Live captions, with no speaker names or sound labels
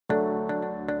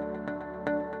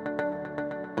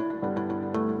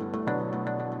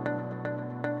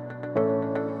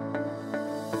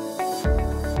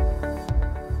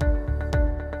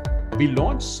We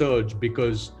launched Surge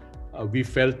because we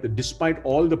felt that despite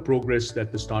all the progress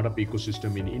that the startup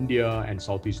ecosystem in India and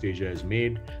Southeast Asia has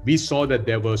made, we saw that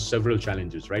there were several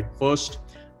challenges, right? First,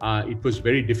 it was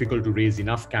very difficult to raise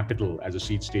enough capital as a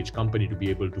seed stage company to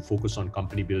be able to focus on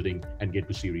company building and get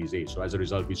to Series A. So as a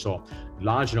result, we saw a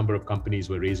large number of companies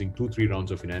were raising 2-3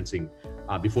 rounds of financing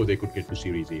before they could get to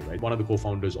Series A, right? One of the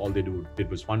co-founders, all they did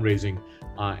was fundraising,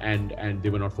 and they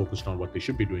were not focused on what they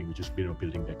should be doing, which is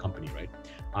building their company, right?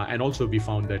 And also we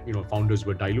found that founders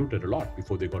were diluted a lot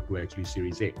before they got to actually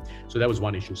Series A. So that was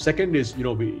one issue. Second is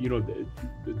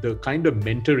the kind of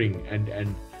mentoring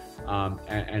and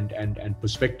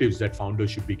perspectives that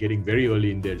founders should be getting very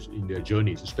early in their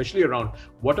journeys, especially around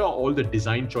what are all the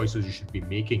design choices you should be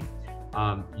making,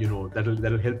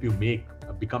 that'll help you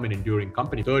become an enduring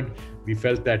company. Third, we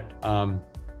felt that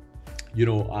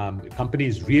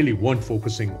companies really weren't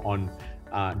focusing on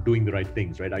doing the right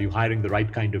things, right? Are you hiring the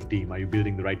right kind of team? Are you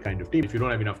building the right kind of team? If you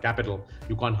don't have enough capital,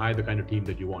 you can't hire the kind of team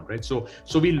that you want, right? So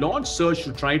we launched Surge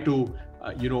to try to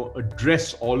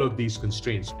address all of these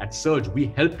constraints. At Surge,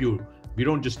 we help you. We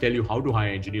don't just tell you how to hire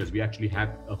engineers. We actually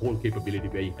have a whole capability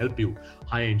where we help you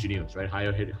hire engineers, right? Hire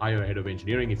a head of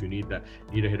engineering if you need a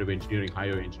head of engineering,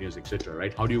 hire engineers, etc.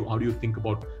 Right? How do you think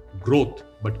about growth,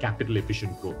 but capital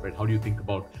efficient growth, right? How do you think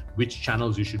about which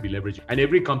channels you should be leveraging? And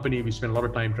every company, we spend a lot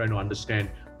of time trying to understand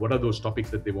what are those topics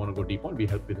that they want to go deep on. We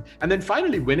help with it. And then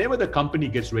finally, whenever the company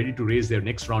gets ready to raise their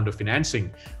next round of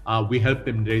financing, we help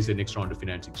them raise their next round of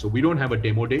financing. So we don't have a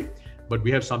demo day, but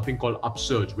we have something called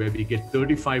Upsurge, where we get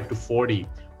 35 to 40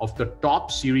 of the top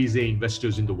Series A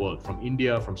investors in the world, from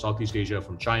India, from Southeast Asia,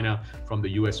 from China, from the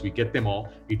US. We get them all.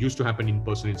 It used to happen in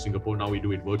person in Singapore. Now we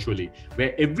do it virtually,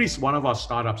 where every one of our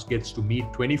startups gets to meet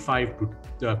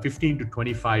 15 to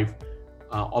 25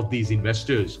 of these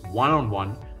investors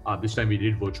one-on-one. This time we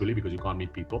did it virtually because you can't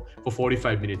meet people, for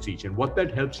 45 minutes each. And what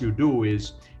that helps you do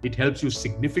is it helps you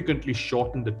significantly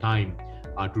shorten the time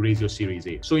to raise your Series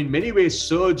A. So in many ways,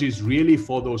 Surge is really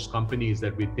for those companies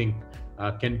that we think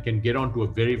can get onto a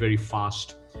very, very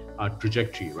fast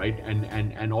trajectory, right?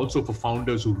 And also for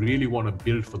founders who really want to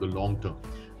build for the long term,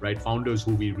 right? Founders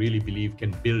who we really believe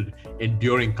can build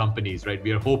enduring companies, right?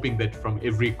 We are hoping that from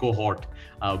every cohort,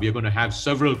 we are going to have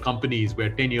several companies where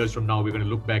 10 years from now, we're going to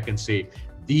look back and say,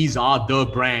 these are the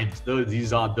brands,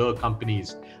 these are the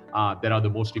companies that are the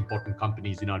most important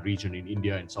companies in our region, in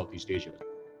India and Southeast Asia.